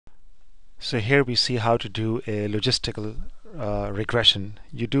So here we see how to do a logistical regression.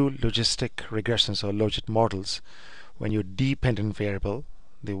 You do logistic regressions or logit models when your dependent variable,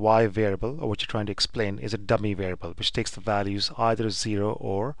 the y variable, or what you're trying to explain, is a dummy variable which takes the values either 0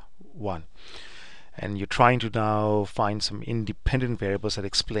 or 1. And you're trying to now find some independent variables that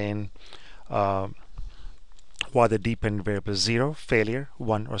explain why the dependent variable is 0, failure,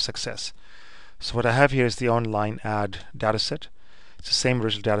 1, or success. So what I have here is the online ad dataset. It's the same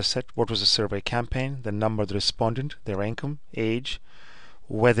original dataset. What was the survey campaign, the number of the respondent, their income, age,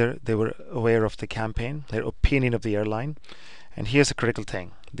 whether they were aware of the campaign, their opinion of the airline. And here's the critical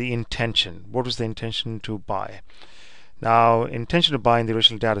thing, the intention. What was the intention to buy? Now, intention to buy in the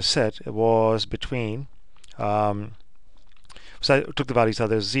original dataset was between, so I took the values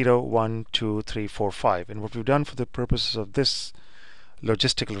either 0, 1, 2, 3, 4, 5. And what we've done for the purposes of this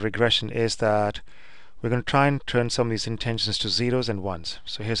logistical regression is that we're going to try and turn some of these intentions to zeros and ones.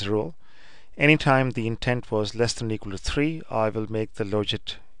 So here's the rule. Anytime the intent was less than or equal to 3, I will make the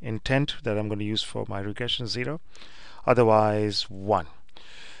logit intent that I'm going to use for my regression 0. Otherwise 1.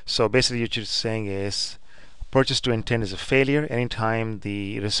 So basically what you're saying is purchase to intent is a failure anytime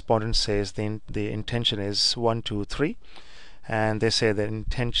the respondent says the intention is 1, 2, 3. And they say the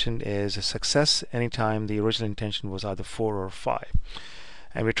intention is a success anytime the original intention was either 4 or 5.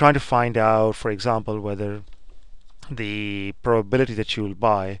 And we're trying to find out, for example, whether the probability that you will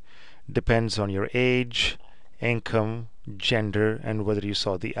buy depends on your age, income, gender, and whether you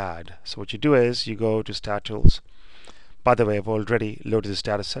saw the ad. So what you do is you go to Stat Tools. By the way, I've already loaded this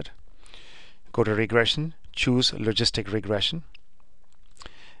data set. Go to Regression, choose Logistic Regression.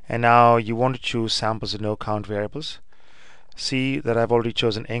 And now you want to choose samples of no count variables. See that I've already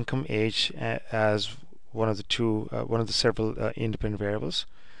chosen income, age as one of the several independent variables.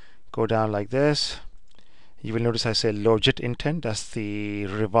 Go down like this. You will notice I say logit intent. That's the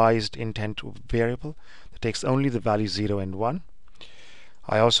revised intent variable that takes only the values 0 and 1.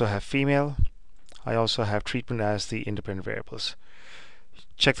 I also have female. I also have treatment as the independent variables.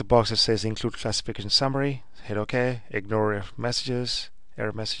 Check the box that says include classification summary. Hit OK. Ignore error messages,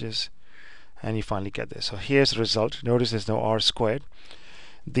 and you finally get this. So here's the result. Notice there's no r squared.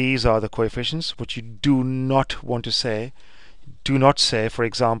 These are the coefficients. What you do not want to say, do not say, for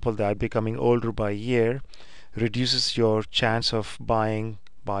example, that becoming older by a year reduces your chance of buying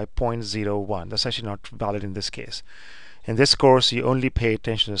by 0.01. That's actually not valid in this case. In this course, you only pay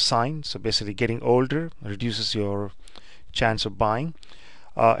attention to sign. So basically, getting older reduces your chance of buying,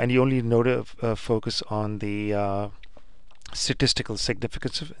 and you only focus on the statistical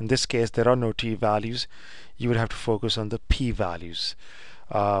significance. In this case, there are no t values. You would have to focus on the p values,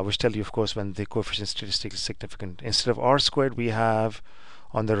 which tell you, of course, when the coefficient is statistically significant. Instead of r squared, we have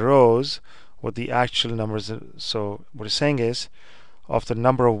on the rows what the actual numbers are. So what it's saying is, of the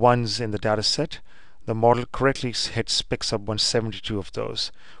number of ones in the data set, the model correctly picks up 172 of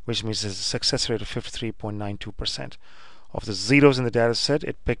those, which means there's a success rate of 53.92%. Of the zeros in the data set,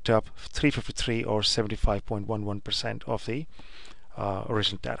 it picked up 353 or 75.11% of the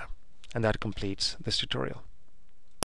original data. And that completes this tutorial.